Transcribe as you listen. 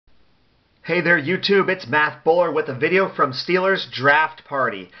Hey there YouTube, it's Math Bowler with a video from Steelers Draft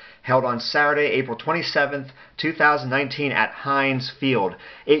Party held on Saturday, April 27th, 2019 at Heinz Field.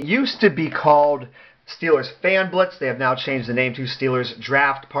 It used to be called Steelers Fan Blitz. They have now changed the name to Steelers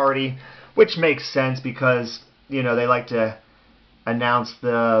Draft Party, which makes sense because, you know, they like to announce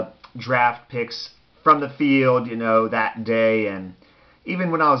the draft picks from the field, you know, that day. And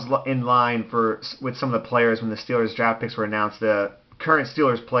even when I was in line with some of the players when the Steelers draft picks were announced, the current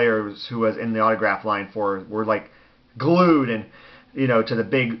Steelers players who was in the autograph line were like glued and, you know, to the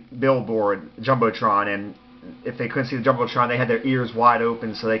big billboard jumbotron, and if they couldn't see the jumbotron, they had their ears wide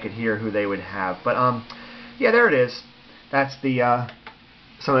open so they could hear who they would have. But yeah, there it is. That's the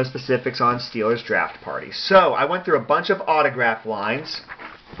some of the specifics on Steelers Draft Party. So I went through a bunch of autograph lines.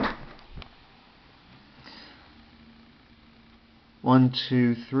 1,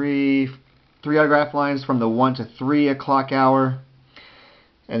 2, 3 autograph lines from the 1 to 3 o'clock hour.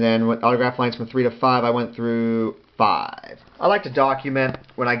 And then with autograph lines from 3 to 5, I went through 5. I like to document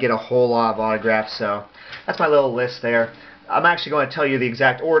when I get a whole lot of autographs, so that's my little list there. I'm actually going to tell you the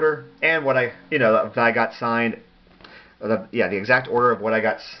exact order and what I got signed. The exact order of what I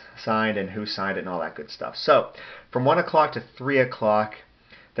got signed and who signed it and all that good stuff. So from 1 o'clock to 3 o'clock,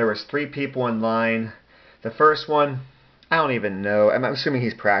 there was 3 people in line. The first one, I don't even know. I'm assuming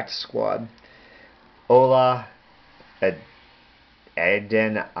he's practice squad. Ola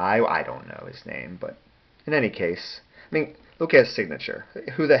Eden, I don't know his name, but in any case, I mean, look at his signature.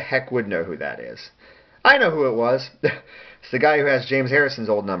 Who the heck would know who that is? I know who it was. It's the guy who has James Harrison's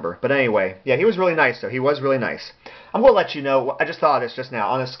old number. But anyway, yeah, he was really nice, though. He was really nice. I'm going to let you know, I just thought of this just now,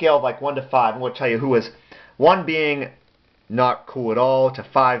 on a scale of like 1 to 5, I'm going to tell you who was 1 being not cool at all, to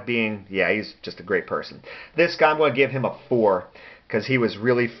 5 being, yeah, he's just a great person. This guy, I'm going to give him a 4, because he was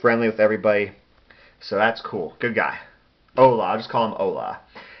really friendly with everybody. So that's cool. Good guy. Ola, I'll just call him Ola.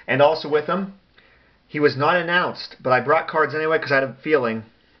 And also with him, he was not announced, but I brought cards anyway because I had a feeling.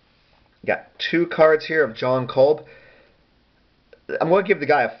 Got 2 cards here of John Kolb. I'm going to give the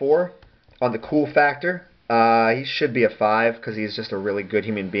guy a 4 on the cool factor. He should be a 5 because he's just a really good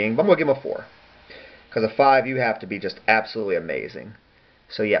human being, but I'm going to give him a 4. Because a 5, you have to be just absolutely amazing.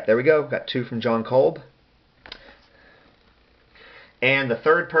 So yeah, there we go. Got 2 from John Kolb. And the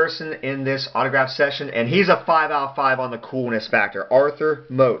third person in this autograph session, and he's a 5 out of 5 on the coolness factor, Arthur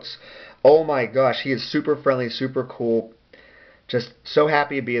Moats. Oh my gosh, he is super friendly, super cool. Just so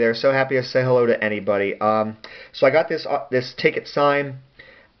happy to be there, so happy to say hello to anybody. So I got this ticket signed.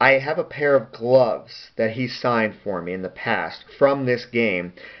 I have a pair of gloves that he signed for me in the past from this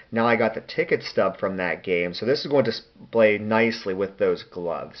game. Now I got the ticket stub from that game, so this is going to display nicely with those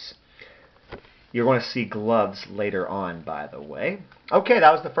gloves. You're going to see gloves later on, by the way. Okay,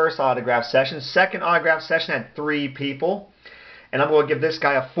 that was the first autograph session. Second autograph session had 3 people. And I'm going to give this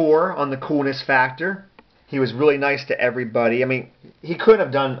guy a 4 on the coolness factor. He was really nice to everybody. I mean, he couldn't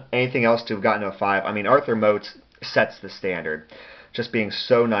have done anything else to have gotten a 5. I mean, Arthur Moats sets the standard. Just being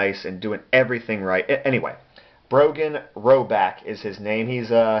so nice and doing everything right. Anyway, Brogan Roback is his name. He's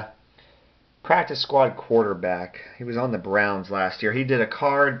a practice squad quarterback. He was on the Browns last year. He did a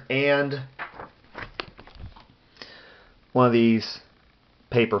card and one of these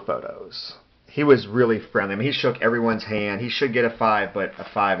paper photos. He was really friendly. I mean, he shook everyone's hand. He should get a 5, but a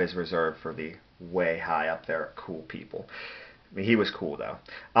 5 is reserved for the way high up there cool people. I mean, he was cool, though.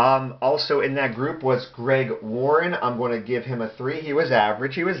 Also in that group was Greg Warren. I'm going to give him a 3. He was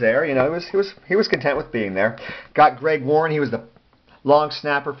average. He was there. You know, he was content with being there. Got Greg Warren. He was the long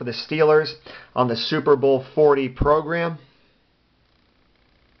snapper for the Steelers on the Super Bowl 40 program.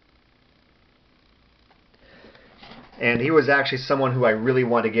 And he was actually someone who I really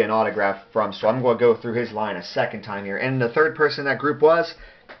wanted to get an autograph from, so I'm going to go through his line a second time here. And the third person in that group was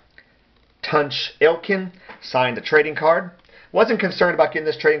Tunch Ilkin, signed a trading card. Wasn't concerned about getting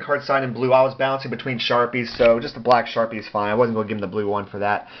this trading card signed in blue. I was balancing between Sharpies, so just the black Sharpie is fine. I wasn't going to give him the blue one for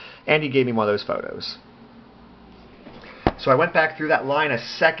that. And he gave me one of those photos. So I went back through that line a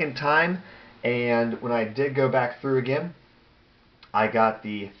second time, and when I did go back through again, I got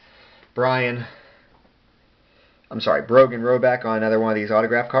the Brogan Roback on another one of these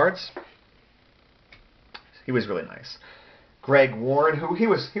autograph cards. He was really nice. Greg Warren, who he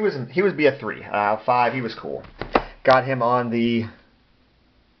was be a 3, 5. He was cool. Got him on the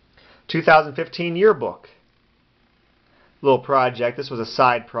 2015 yearbook. Little project. This was a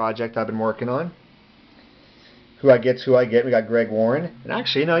side project I've been working on. Who I get. We got Greg Warren. And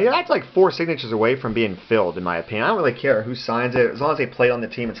actually, you know, that's like 4 signatures away from being filled, in my opinion. I don't really care who signs it. As long as they play on the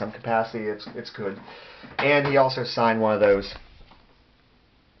team in some capacity, it's good. And he also signed one of those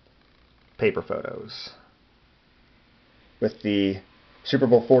paper photos with the Super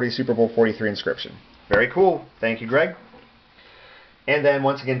Bowl 40, Super Bowl 43 inscription. Very cool. Thank you, Greg. And then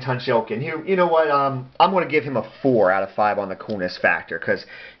once again, Tunchilkin. You know what? I'm going to give him a 4 out of 5 on the coolness factor because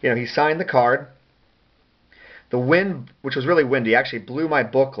he signed the card. The wind, which was really windy, actually blew my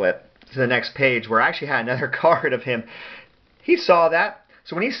booklet to the next page where I actually had another card of him. He saw that,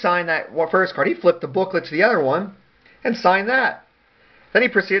 so when he signed that first card, he flipped the booklet to the other one and signed that. Then he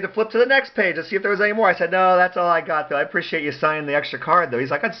proceeded to flip to the next page to see if there was any more. I said, no, that's all I got, Phil. I appreciate you signing the extra card, though.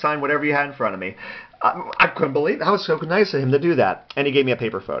 He's like, I'd sign whatever you had in front of me. I couldn't believe it. That was so nice of him to do that. And he gave me a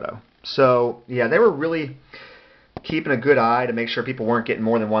paper photo. So, yeah, they were really keeping a good eye to make sure people weren't getting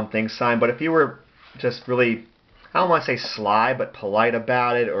more than one thing signed. But if you were just really, I don't want to say sly, but polite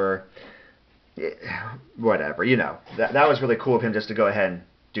about it or whatever, that was really cool of him just to go ahead and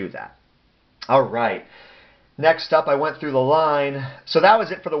do that. All right. Next up, I went through the line. So that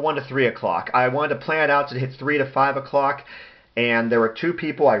was it for the 1 to 3 o'clock. I wanted to plan it out to hit 3 to 5 o'clock, and there were 2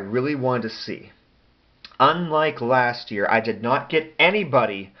 people I really wanted to see. Unlike last year, I did not get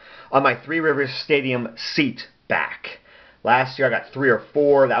anybody on my Three Rivers Stadium seat back. Last year, I got 3 or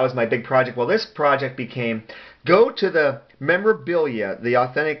 4. That was my big project. Well, this project became go to the memorabilia, the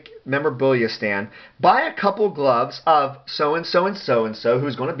authentic memorabilia stand, buy a couple gloves of so-and-so and so-and-so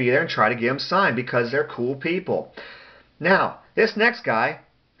who's going to be there and try to get them signed because they're cool people. Now, this next guy,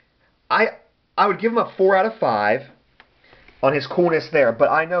 I would give him a 4 out of 5 on his coolness there, but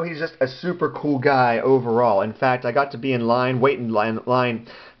I know he's just a super cool guy overall. In fact, I got to be in line, waiting in line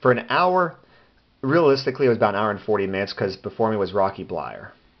for an hour. Realistically, it was about an hour and 40 minutes because before me was Rocky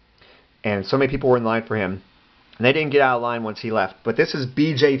Blyer. And so many people were in line for him. And they didn't get out of line once he left. But this is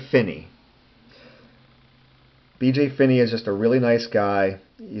B.J. Finney. B.J. Finney is just a really nice guy.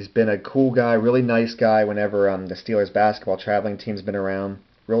 He's been a cool guy, really nice guy whenever the Steelers basketball traveling team's been around.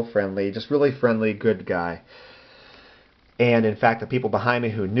 Real friendly, just really friendly, good guy. And in fact, the people behind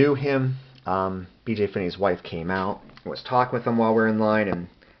me who knew him, B.J. Finney's wife came out and was talking with him while we were in line. And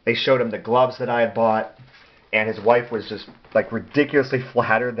they showed him the gloves that I had bought. And his wife was just like ridiculously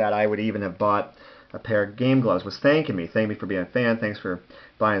flattered that I would even have bought a pair of game gloves, was thanking me for being a fan, thanks for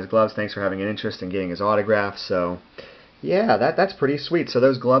buying his gloves, thanks for having an interest in getting his autograph. So, yeah, that's pretty sweet. So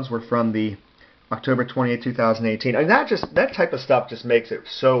those gloves were from the October 28, 2018. And that type of stuff just makes it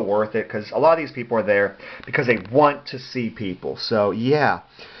so worth it because a lot of these people are there because they want to see people. So, yeah.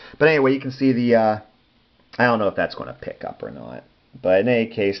 But anyway, you can see the, I don't know if that's going to pick up or not. But in any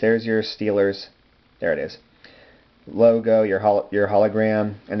case, there's your Steelers. There it is. Logo, your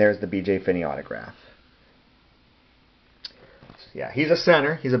hologram, and there's the B.J. Finney autograph. Yeah, he's a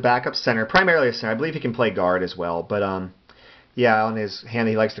center. He's a backup center, primarily a center. I believe he can play guard as well. But yeah, on his hand,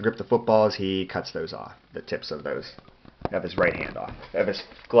 he likes to grip the footballs. He cuts those off, the tips of his right hand off, of his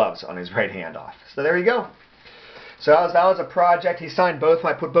gloves on his right hand off. So there you go. So that was a project. He signed both.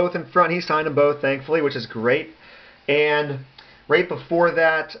 I put both in front. He signed them both, thankfully, which is great. And right before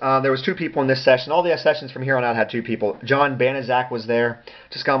that, there was 2 people in this session. All the sessions from here on out had 2 people. John Banaszak was there.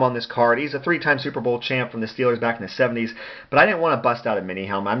 Just got him on this card. He's a 3-time Super Bowl champ from the Steelers back in the 70s. But I didn't want to bust out a mini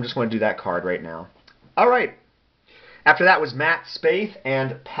helmet. I'm just going to do that card right now. All right. After that was Matt Spaeth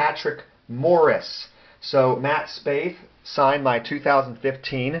and Patrick Morris. So Matt Spaeth signed my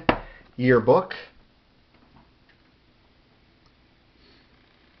 2015 yearbook.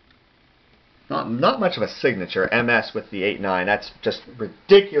 Not much of a signature, MS with the 8-9. That's just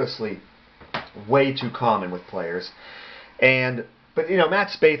ridiculously way too common with players. But Matt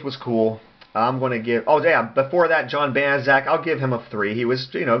Spaeth was cool. I'm going to give, before that, John Banaszak, I'll give him a 3. He was,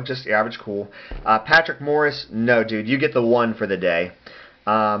 just average cool. Patrick Morris, no, dude, you get the 1 for the day.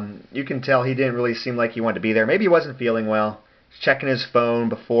 You can tell he didn't really seem like he wanted to be there. Maybe he wasn't feeling well. Checking his phone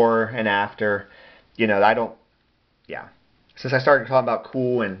before and after. Since I started talking about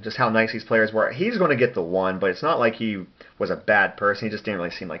cool and just how nice these players were, he's going to get the 1, but it's not like he was a bad person. He just didn't really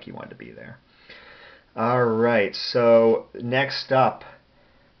seem like he wanted to be there. All right, so next up,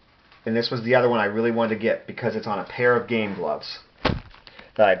 and this was the other one I really wanted to get because it's on a pair of game gloves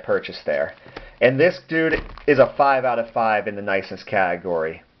that I purchased there. And this dude is a 5 out of 5 in the niceness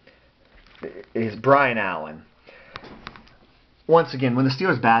category. It's Brian Allen. Once again, when the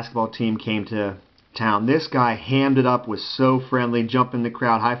Steelers basketball team came to town, this guy hammed it up, was so friendly, jumping in the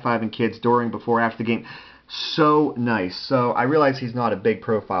crowd, high-fiving kids during, before, after the game. So nice. So I realize he's not a big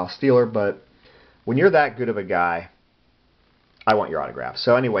profile Steeler, but when you're that good of a guy, I want your autograph.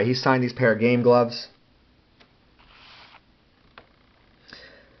 So anyway, he signed these pair of game gloves.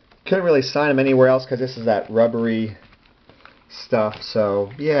 Couldn't really sign them anywhere else because this is that rubbery stuff.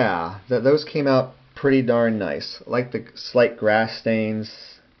 So yeah, those came out pretty darn nice. I like the slight grass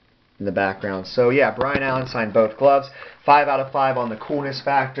stains in the background. So yeah, Brian Allen signed both gloves. 5 out of 5 on the coolness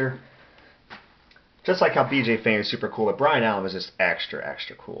factor. Just like how BJ Finney was super cool, but Brian Allen was just extra,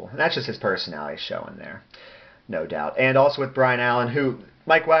 extra cool. And that's just his personality showing there, no doubt. And also with Brian Allen, who,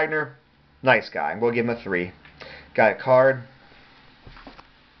 Mike Wagner, nice guy. We'll give him a 3. Got a card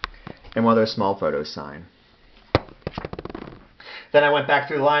and one of those small photos signed. Then I went back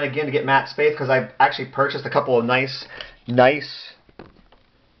through the line again to get Matt Spaeth because I actually purchased a couple of nice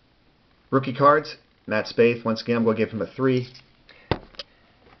rookie cards. Matt Spaeth, once again, I'm going to give him a 3.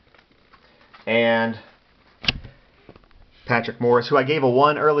 And Patrick Morris, who I gave a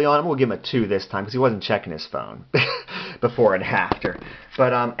 1 early on, I'm going to give him a 2 this time because he wasn't checking his phone before and after.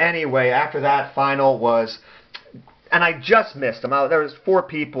 But anyway, after that final was, and I just missed them. There was 4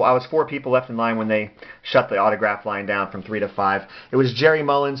 people. I was 4 people left in line when they shut the autograph line down from 3 to 5. It was Jerry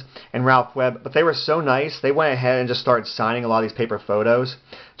Mullins and Ralph Webb, but they were so nice. They went ahead and just started signing a lot of these paper photos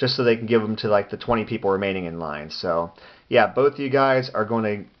just so they can give them to like the 20 people remaining in line. So yeah, both of you guys are going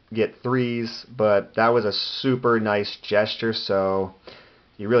to get 3s, but that was a super nice gesture, so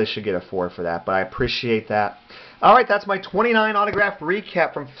you really should get a 4 for that, but I appreciate that. Alright, that's my 29 autograph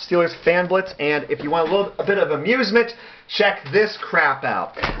recap from Steelers Fan Blitz, and if you want a bit of amusement, check this crap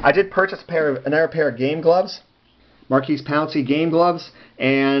out. I did purchase another pair of game gloves, Marquise Pouncey game gloves,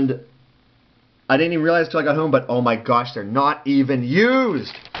 and I didn't even realize until I got home, but oh my gosh, they're not even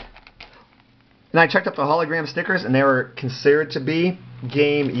used! And I checked up the hologram stickers, and they were considered to be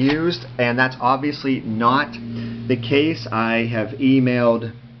game used, and that's obviously not the case. I have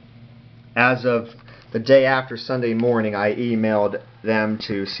emailed, as of the day after Sunday morning, I emailed them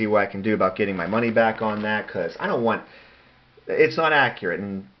to see what I can do about getting my money back on that, because I don't want, it's not accurate,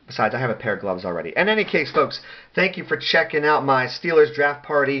 and besides, I have a pair of gloves already. In any case, folks, thank you for checking out my Steelers Draft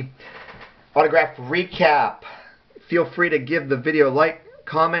Party autograph recap. Feel free to give the video a like,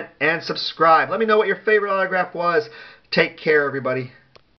 comment, and subscribe. Let me know what your favorite autograph was. Take care, everybody.